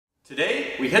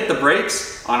Today, we hit the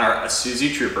brakes on our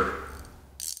Isuzu Trooper.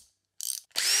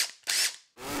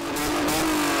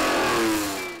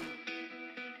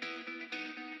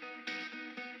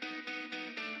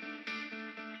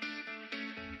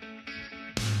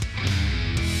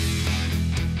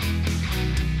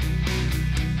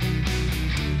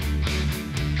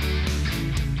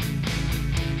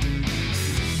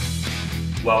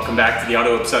 Welcome back to the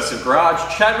Auto Obsessive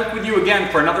Garage. Chadwick with you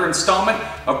again for another installment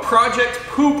of Project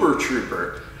Pooper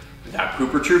Trooper. That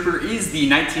Pooper Trooper is the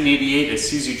 1988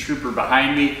 Isuzu Trooper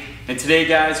behind me. And today,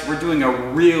 guys, we're doing a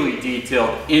really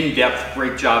detailed, in-depth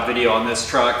brake job video on this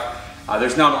truck.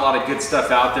 There's not a lot of good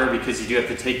stuff out there because you do have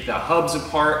to take the hubs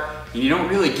apart and you don't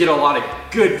really get a lot of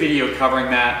good video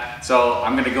covering that. So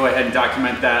I'm gonna go ahead and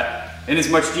document that in as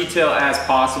much detail as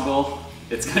possible.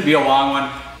 It's gonna be a long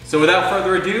one. So without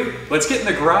further ado, let's get in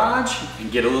the garage and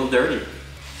get a little dirty.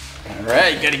 All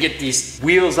right, gotta get these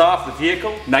wheels off the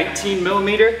vehicle.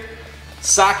 19mm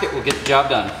socket will get the job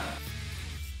done.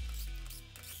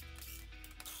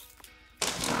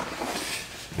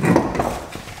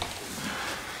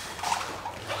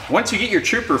 Once you get your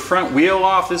Trooper front wheel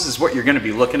off, this is what you're gonna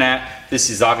be looking at. This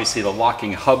is obviously the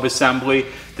locking hub assembly.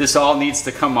 This all needs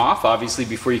to come off, obviously,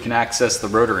 before you can access the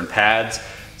rotor and pads.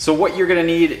 So what you're gonna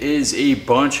need is a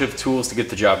bunch of tools to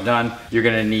get the job done. You're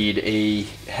gonna need a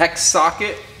hex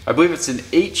socket. I believe it's an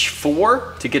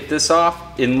H4 to get this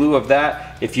off. In lieu of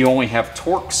that, if you only have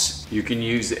Torx, you can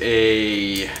use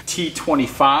a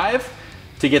T25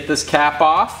 to get this cap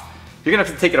off. You're gonna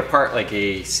have to take it apart like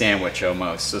a sandwich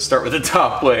almost. So start with the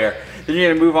top layer. Then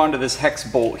you're gonna move on to this hex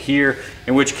bolt here,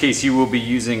 in which case you will be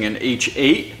using an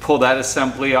H8. Pull that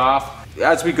assembly off.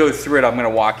 As we go through it, I'm gonna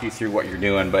walk you through what you're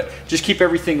doing, but just keep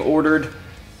everything ordered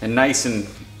and nice and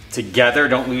together.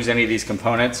 Don't lose any of these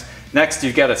components. Next,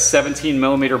 you've got a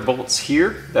 17mm bolts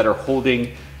here that are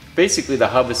holding basically the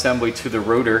hub assembly to the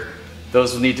rotor.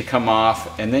 Those will need to come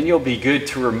off, and then you'll be good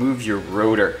to remove your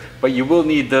rotor. But you will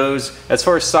need those. As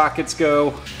far as sockets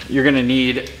go, you're gonna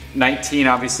need 19,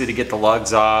 obviously, to get the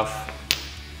lugs off,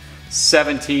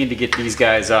 17 to get these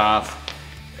guys off,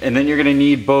 and then you're gonna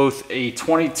need both a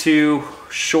 22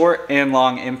 short and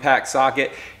long impact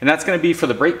socket, and that's gonna be for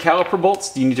the brake caliper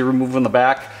bolts. You need to remove on the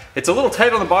back. It's a little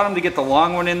tight on the bottom to get the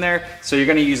long one in there, so you're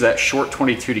gonna use that short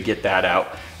 22 to get that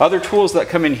out. Other tools that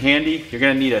come in handy, you're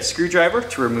gonna need a screwdriver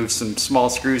to remove some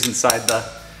small screws inside the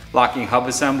locking hub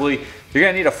assembly. You're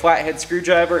gonna need a flathead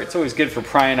screwdriver. It's always good for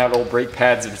prying out old brake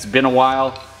pads if it's been a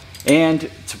while. And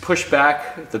to push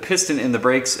back the piston in the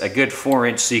brakes, a good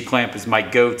 4-inch C-clamp is my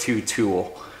go-to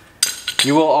tool.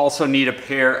 You will also need a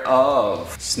pair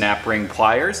of snap ring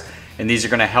pliers, and these are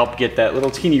gonna help get that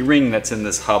little teeny ring that's in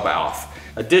this hub off.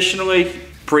 Additionally,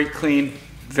 brake clean,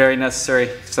 very necessary.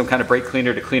 Some kind of brake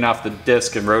cleaner to clean off the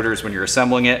disc and rotors when you're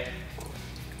assembling it.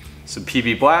 Some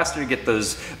PB Blaster to get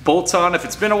those bolts on if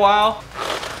it's been a while.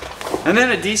 And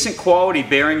then a decent quality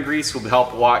bearing grease will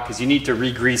help a lot because you need to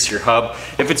re-grease your hub.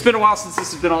 If it's been a while since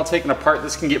this has been all taken apart,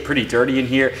 this can get pretty dirty in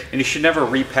here, and you should never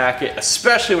repack it,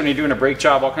 especially when you're doing a brake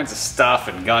job, all kinds of stuff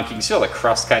and gunk. You can see all the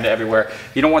crust kind of everywhere.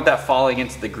 You don't want that falling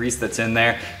into the grease that's in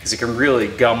there because it can really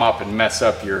gum up and mess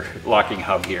up your locking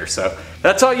hub here. So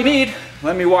that's all you need.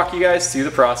 Let me walk you guys through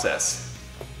the process.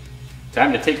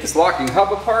 Time to take this locking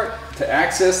hub apart to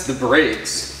access the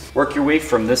brakes. Work your way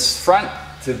from this front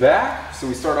to back. So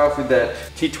we start off with that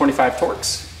T25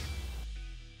 Torx.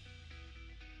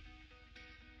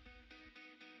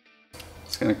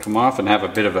 It's gonna come off and have a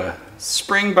bit of a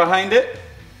spring behind it,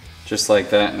 just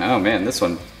like that. And oh man, this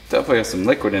one definitely has some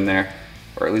liquid in there,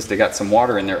 or at least they got some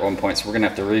water in there at one point, so we're gonna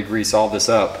have to re-grease all this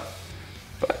up.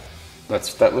 But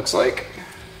that's what that looks like.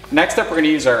 Next up, we're gonna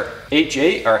use our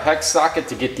H8, our hex socket,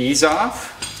 to get these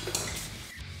off.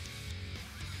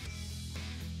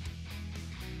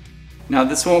 Now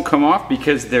this won't come off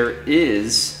because there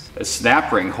is a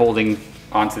snap ring holding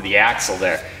onto the axle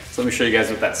there. So let me show you guys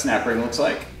what that snap ring looks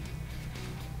like.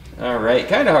 All right,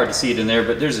 kind of hard to see it in there,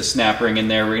 but there's a snap ring in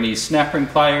there. We're gonna use snap ring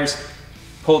pliers,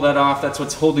 pull that off. That's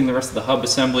what's holding the rest of the hub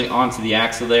assembly onto the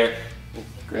axle there.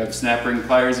 Grab snap ring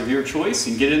pliers of your choice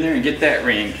and get in there and get that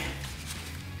ring.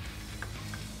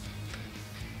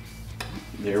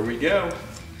 There we go.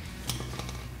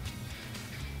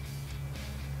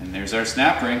 And there's our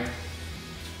snap ring.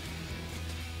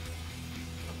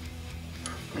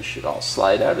 It should all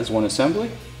slide out as one assembly.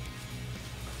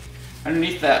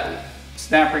 Underneath that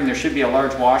snap ring there should be a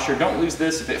large washer. Don't lose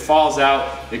this. If it falls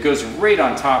out, it goes right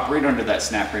on top, right under that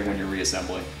snap ring when you're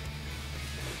reassembling.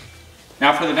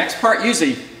 Now for the next part, use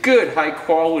a good high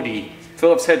quality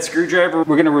Phillips head screwdriver.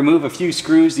 We're gonna remove a few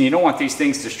screws and you don't want these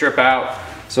things to strip out.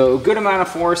 So a good amount of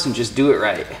force and just do it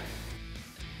right.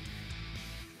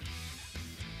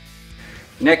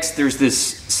 Next, there's this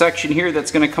section here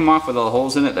that's gonna come off with all the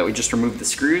holes in it that we just removed the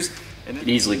screws. And you can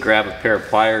easily grab a pair of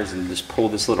pliers and just pull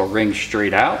this little ring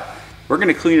straight out. We're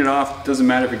gonna clean it off. Doesn't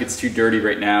matter if it gets too dirty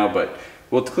right now, but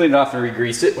we'll clean it off and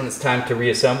re-grease it when it's time to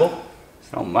reassemble.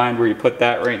 So don't mind where you put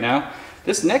that right now.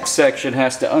 This next section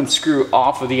has to unscrew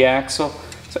off of the axle.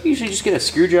 So I usually just get a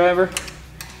screwdriver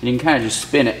and you can kind of just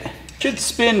spin it. It should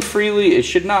spin freely. It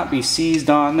should not be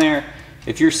seized on there.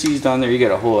 If you're seized on there, you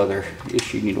got a whole other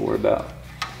issue you need to worry about.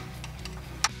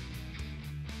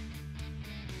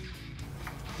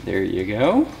 There you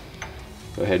go.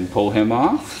 Go ahead and pull him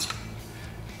off.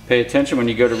 Pay attention when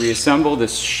you go to reassemble,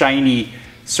 this shiny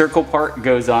circle part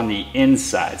goes on the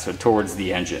inside, so towards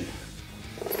the engine.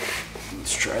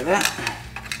 Let's try that.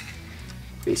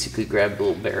 Basically grab the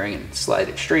little bearing and slide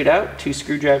it straight out, 2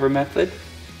 screwdriver method.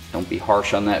 Don't be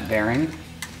harsh on that bearing.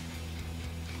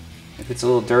 If it's a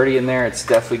little dirty in there, it's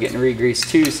definitely getting re-greased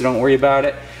too, so don't worry about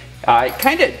it. It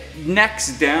kind of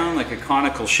necks down like a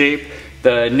conical shape.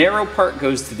 The narrow part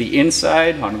goes to the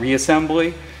inside on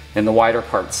reassembly, and the wider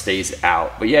part stays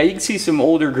out. But yeah, you can see some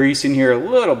older grease in here, a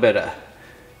little bit of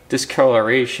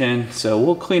discoloration. So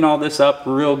we'll clean all this up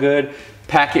real good,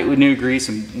 pack it with new grease,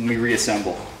 and we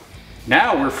reassemble.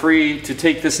 Now we're free to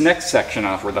take this next section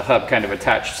off where the hub kind of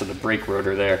attached to the brake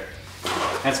rotor there.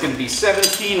 That's gonna be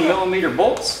 17mm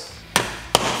bolts.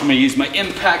 I'm gonna use my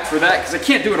impact for that because I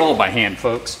can't do it all by hand,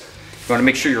 folks. You wanna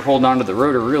make sure you're holding onto the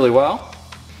rotor really well.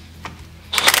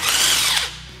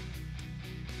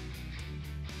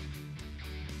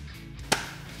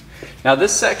 Now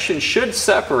this section should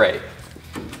separate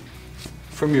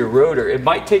from your rotor. It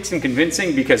might take some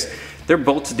convincing because they're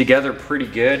bolted together pretty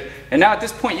good. And now at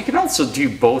this point, you can also do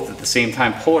both at the same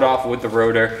time, pull it off with the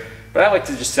rotor, but I like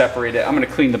to just separate it. I'm gonna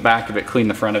clean the back of it, clean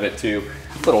the front of it too.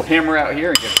 A little hammer out here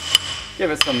and give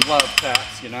it some love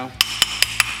taps, you know.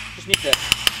 Just need to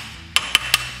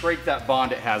break that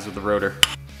bond it has with the rotor.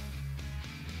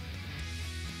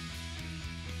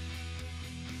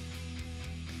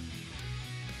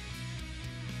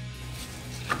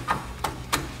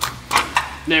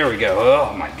 There we go.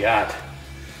 Oh my God.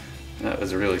 That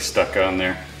was really stuck on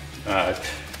there.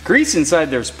 Grease inside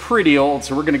there's pretty old,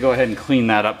 so we're gonna go ahead and clean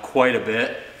that up quite a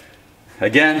bit.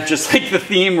 Again, just like the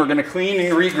theme, we're gonna clean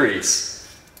and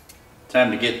re-grease.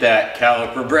 Time to get that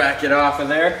caliper bracket off of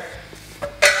there.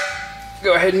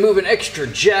 Go ahead and move an extra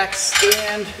jack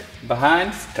stand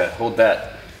behind to hold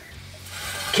that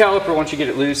caliper once you get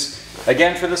it loose.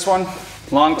 Again, for this one,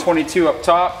 long 22 up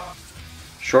top,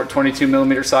 short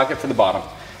 22mm socket for the bottom,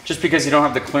 just because you don't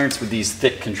have the clearance with these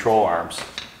thick control arms.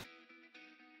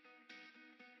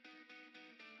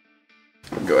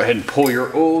 Go ahead and pull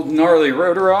your old gnarly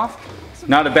rotor off.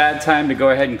 Not a bad time to go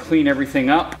ahead and clean everything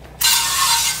up.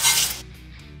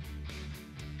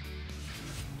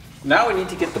 Now we need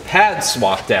to get the pad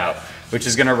swapped out, which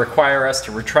is going to require us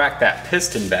to retract that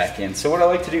piston back in. So what I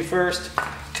like to do first,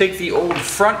 take the old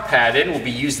front pad in. We'll be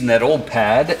using that old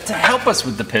pad to help us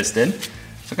with the piston.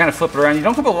 So kind of flip it around. You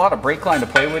don't have a lot of brake line to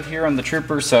play with here on the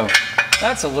Trooper, so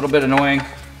that's a little bit annoying.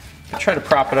 I try to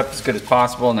prop it up as good as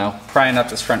possible. Now prying up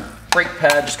this front brake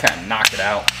pad, just kind of knock it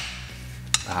out.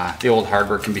 The old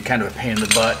hardware can be kind of a pain in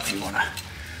the butt if you want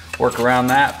to work around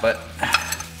that, but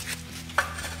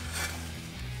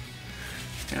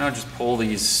you know, just pull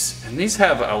these, and these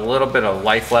have a little bit of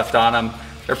life left on them.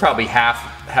 They're probably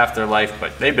half their life,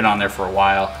 but they've been on there for a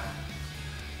while.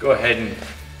 Go ahead and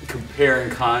compare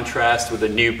and contrast with a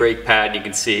new brake pad. You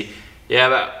can see, yeah,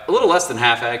 about a little less than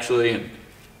half actually. And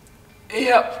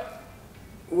yep,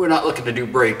 we're not looking to do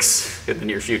brakes in the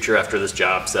near future after this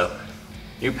job, so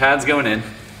new pads going in.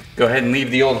 Go ahead and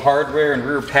leave the old hardware and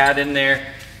rear pad in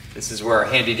there. This is where our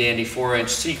handy dandy 4-inch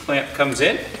C-clamp comes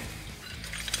in.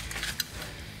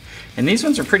 And these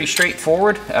ones are pretty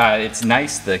straightforward. It's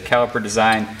nice, the caliper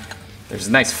design. There's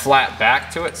a nice flat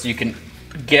back to it, so you can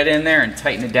get in there and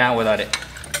tighten it down without it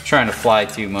trying to fly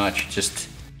too much. Just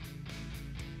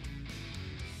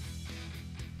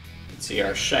see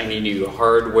our shiny new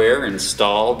hardware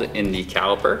installed in the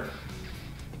caliper.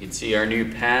 You can see our new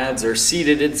pads are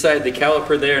seated inside the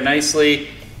caliper there nicely,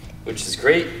 which is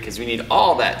great because we need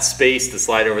all that space to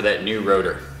slide over that new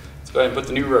rotor. Let's go ahead and put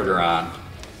the new rotor on.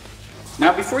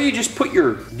 Now before you just put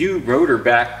your new rotor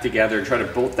back together and try to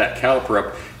bolt that caliper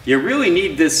up, you really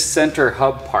need this center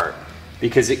hub part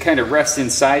because it kind of rests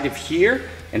inside of here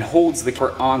and holds the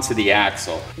caliper onto the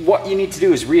axle. What you need to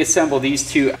do is reassemble these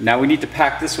two. Now we need to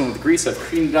pack this one with grease. I've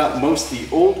cleaned out most of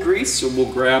the old grease, so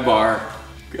we'll grab our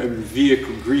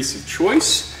vehicle grease of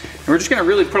choice. And we're just gonna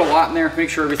really put a lot in there, make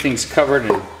sure everything's covered.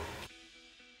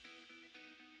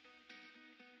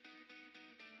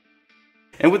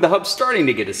 And with the hub starting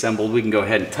to get assembled, we can go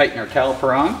ahead and tighten our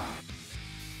caliper on.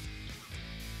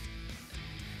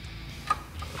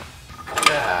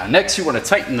 Next, you want to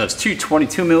tighten those two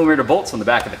 22mm bolts on the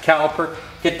back of the caliper.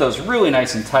 Get those really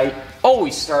nice and tight.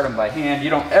 Always start them by hand. You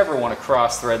don't ever want to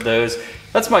cross thread those.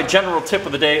 That's my general tip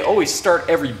of the day. Always start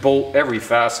every bolt, every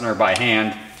fastener by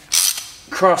hand.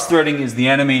 Cross threading is the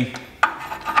enemy,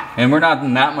 and we're not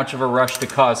in that much of a rush to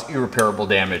cause irreparable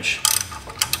damage.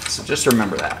 So just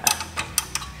remember that.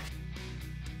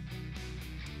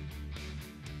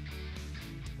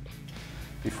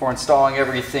 Before installing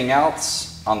everything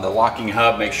else on the locking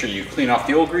hub, make sure you clean off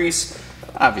the old grease.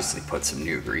 Obviously put some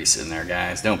new grease in there,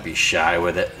 guys. Don't be shy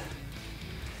with it.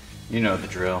 You know the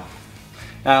drill.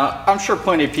 Now, I'm sure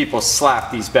plenty of people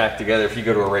slap these back together if you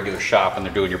go to a regular shop and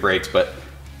they're doing your brakes, but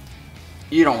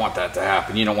you don't want that to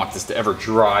happen. You don't want this to ever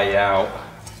dry out.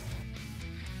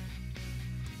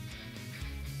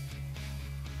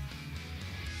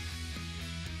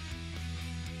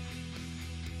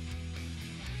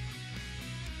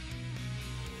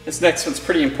 This next one's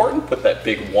pretty important. Put that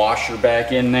big washer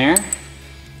back in there.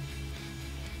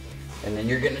 And then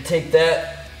you're gonna take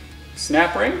that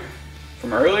snap ring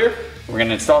from earlier. We're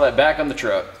gonna install that back on the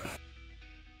truck.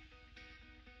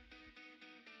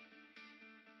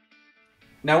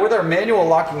 Now with our manual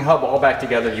locking hub all back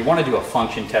together, you wanna do a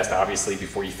function test obviously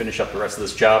before you finish up the rest of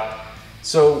this job.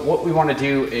 So what we wanna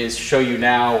do is show you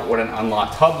now what an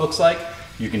unlocked hub looks like.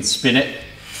 You can spin it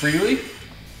freely.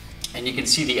 And you can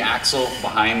see the axle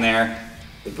behind there,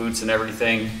 the boots and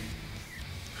everything.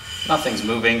 Nothing's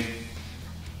moving.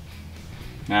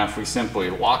 Now if we simply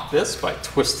lock this by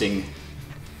twisting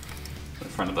the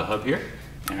front of the hub here.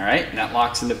 All right, and that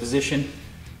locks into position.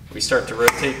 We start to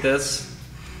rotate this.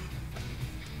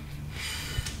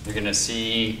 You're gonna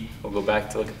see, we'll go back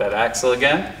to look at that axle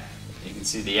again. You can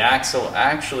see the axle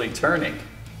actually turning,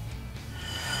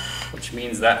 which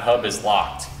means that hub is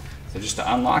locked. So just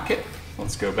to unlock it,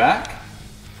 let's go back.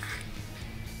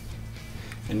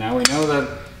 And now we know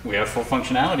that we have full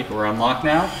functionality. We're unlocked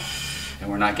now,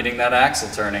 and we're not getting that axle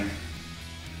turning.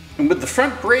 And with the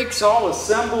front brakes all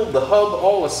assembled, the hub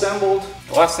all assembled,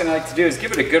 the last thing I like to do is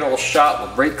give it a good old shot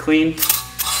with brake clean.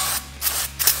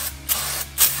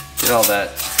 Get all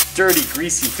that dirty,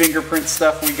 greasy fingerprint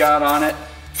stuff we got on it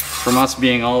from us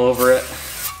being all over it.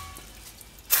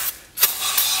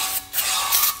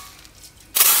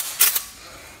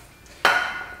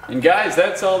 And guys,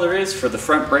 that's all there is for the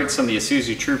front brakes on the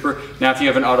Isuzu Trooper. Now, if you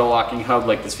have an auto locking hub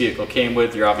like this vehicle came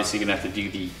with, you're obviously gonna have to do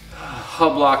the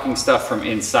hub locking stuff from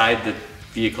inside the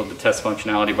vehicle to test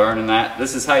functionality. But other than that,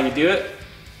 this is how you do it.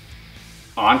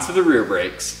 Onto the rear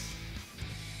brakes.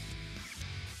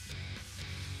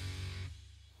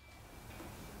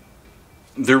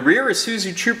 The rear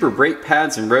Isuzu Trooper brake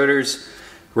pads and rotors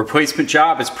replacement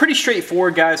job is pretty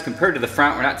straightforward, guys, compared to the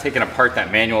front. We're not taking apart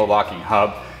that manual locking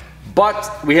hub.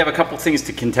 But we have a couple things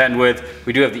to contend with.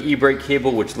 We do have the e-brake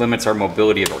cable, which limits our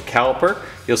mobility of our caliper.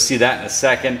 You'll see that in a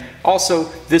second. Also,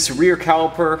 this rear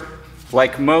caliper,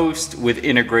 like most with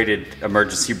integrated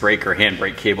emergency brake or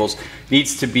handbrake cables,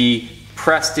 needs to be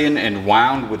pressed in and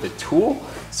wound with a tool.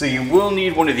 So you will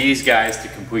need one of these guys to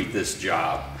complete this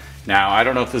job. Now, I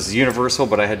don't know if this is universal,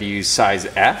 but I had to use size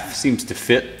F. Seems to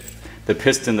fit the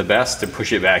piston the best to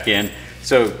push it back in.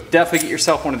 So definitely get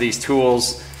yourself one of these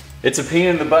tools. It's a pain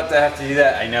in the butt to have to do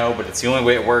that, I know, but it's the only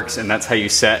way it works, and that's how you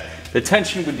set the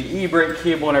tension with the e-brake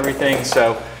cable and everything.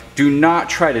 So do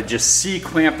not try to just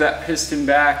C-clamp that piston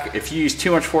back. If you use too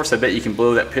much force, I bet you can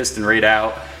blow that piston right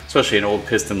out, especially an old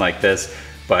piston like this.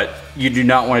 But you do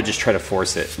not want to just try to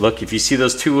force it. Look, if you see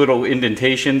those two little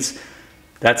indentations,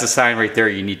 that's a sign right there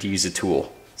you need to use a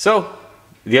tool. So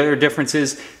the other difference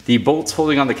is the bolts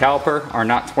holding on the caliper are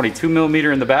not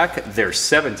 22mm in the back, they're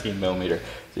 17mm.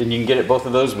 And you can get it both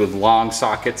of those with long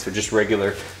sockets or just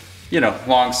regular,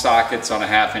 long sockets on a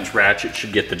 1/2-inch ratchet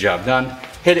should get the job done.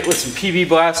 Hit it with some PB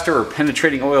Blaster or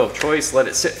penetrating oil of choice, let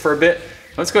it sit for a bit.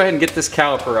 Let's go ahead and get this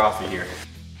caliper off of here.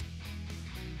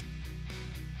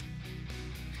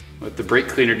 Let the brake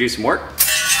cleaner do some work.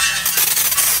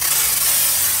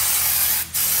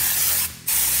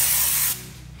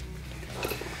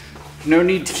 No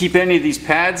need to keep any of these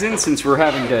pads in since we're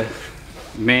having to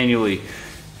manually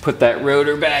put that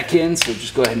rotor back in, so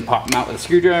just go ahead and pop them out with a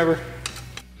screwdriver.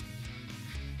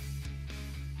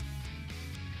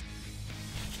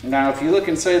 Now if you look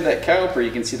inside that caliper, you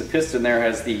can see the piston there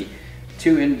has the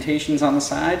two indentations on the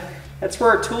side. That's where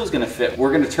our tool is going to fit.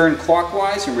 We're going to turn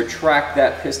clockwise and retract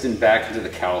that piston back into the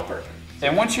caliper.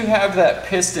 And once you have that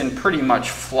piston pretty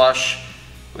much flush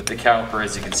with the caliper,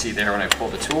 as you can see there when I pull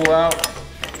the tool out,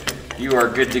 you are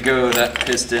good to go. That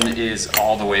piston is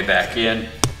all the way back in.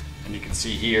 And you can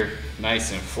see here,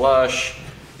 nice and flush.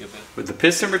 With the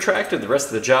piston retracted, the rest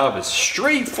of the job is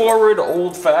straightforward,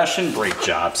 old-fashioned brake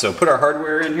job. So put our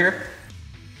hardware in here.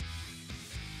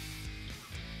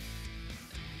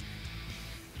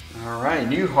 All right,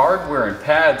 new hardware and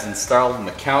pads installed in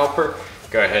the caliper.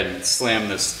 Go ahead and slam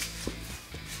this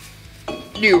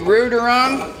new rotor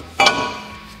on.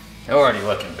 Already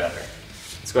looking better.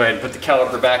 Let's go ahead and put the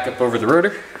caliper back up over the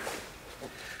rotor.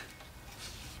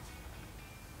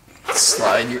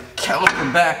 Slide your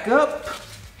caliper back up.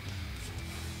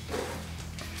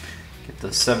 Get the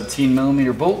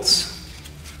 17mm bolts.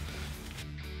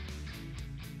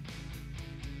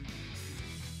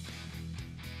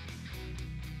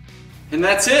 And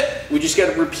that's it. We just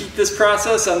got to repeat this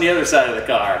process on the other side of the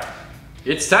car.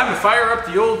 It's time to fire up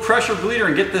the old pressure bleeder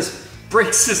and get this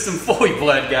brake system fully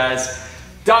bled, guys.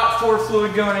 .4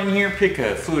 fluid going in here. Pick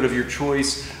a fluid of your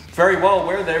choice. Very well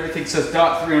aware that everything says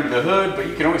 .3 under the hood, but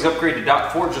you can always upgrade to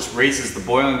 .4. Just raises the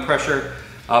boiling pressure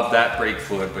of that brake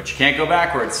fluid, but you can't go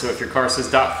backwards. So if your car says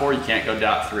 .4, you can't go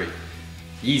 .3.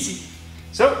 Easy.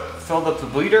 So filled up the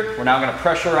bleeder. We're now going to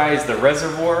pressurize the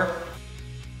reservoir.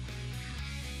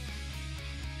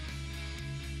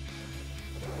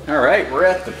 All right, we're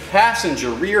at the passenger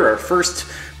rear. Our first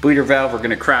bleeder valve we're going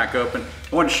to crack open.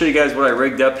 I want to show you guys what I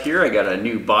rigged up here. I got a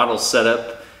new bottle set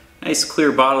up. Nice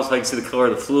clear bottle so I can see the color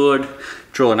of the fluid.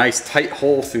 Drill a nice tight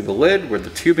hole through the lid where the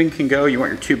tubing can go. You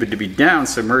want your tubing to be down,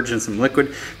 submerged in some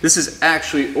liquid. This is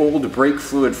actually old brake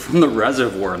fluid from the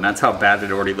reservoir, and that's how bad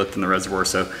it already looked in the reservoir.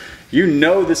 So you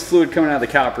know this fluid coming out of the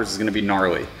calipers is going to be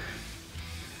gnarly.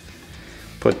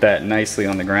 Put that nicely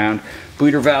on the ground.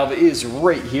 Bleeder valve is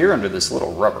right here under this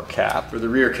little rubber cap. For the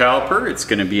rear caliper, it's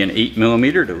going to be an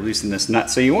 8mm to loosen this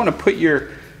nut. So you want to put your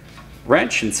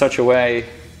wrench in such a way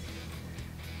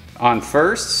on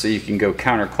first so you can go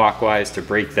counterclockwise to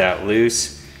break that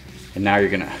loose. And now you're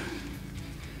going to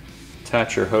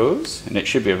attach your hose, and it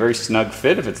should be a very snug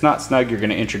fit. If it's not snug, you're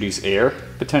going to introduce air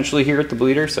potentially here at the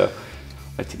bleeder. So I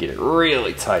like to get it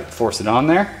really tight, force it on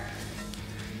there.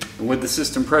 And with the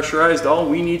system pressurized, all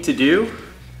we need to do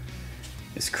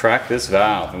is crack this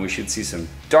valve, and we should see some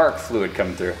dark fluid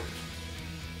coming through.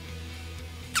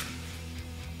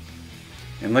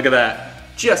 And look at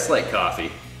that, just like coffee.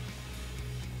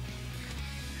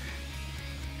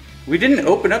 We didn't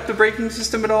open up the braking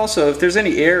system at all, so if there's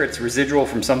any air, it's residual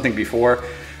from something before.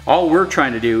 All we're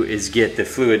trying to do is get the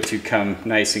fluid to come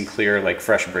nice and clear like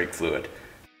fresh brake fluid.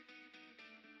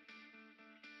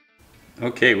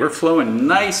 Okay, we're flowing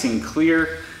nice and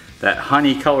clear, that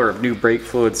honey color of new brake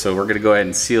fluid, so we're gonna go ahead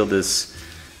and seal this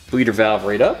bleeder valve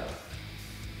right up.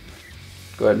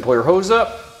 Go ahead and pull your hose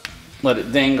up, let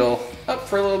it dangle up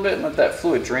for a little bit and let that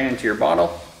fluid drain into your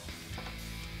bottle.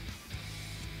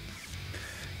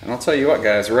 And I'll tell you what,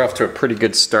 guys, we're off to a pretty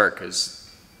good start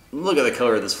because look at the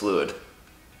color of this fluid.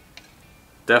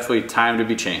 Definitely time to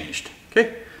be changed.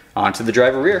 Okay, on to the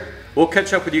driver rear. We'll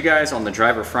catch up with you guys on the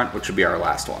driver front, which will be our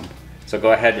last one. So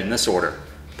go ahead in this order.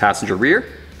 Passenger rear,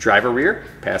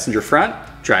 passenger front,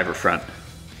 driver front.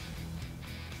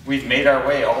 We've made our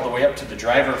way all the way up to the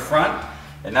driver front,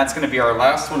 and that's gonna be our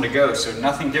last one to go, so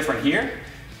nothing different here.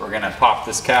 We're gonna pop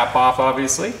this cap off,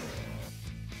 obviously.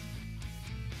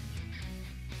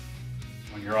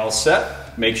 When you're all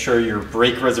set, make sure your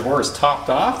brake reservoir is topped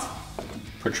off.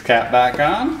 Put your cap back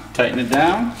on, tighten it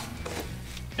down,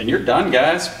 and you're done,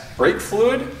 guys. Brake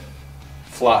fluid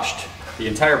flushed. The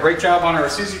entire brake job on our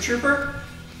Isuzu Trooper,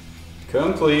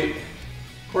 complete.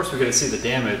 Of course, we're gonna see the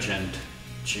damage, and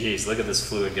geez, look at this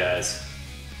fluid, guys.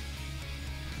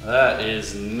 That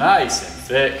is nice and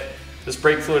thick. This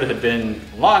brake fluid had been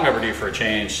long overdue for a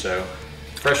change, so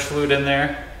fresh fluid in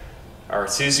there. Our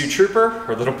Isuzu Trooper,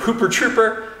 our little pooper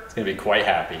trooper, is gonna be quite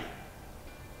happy.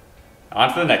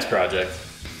 On to the next project.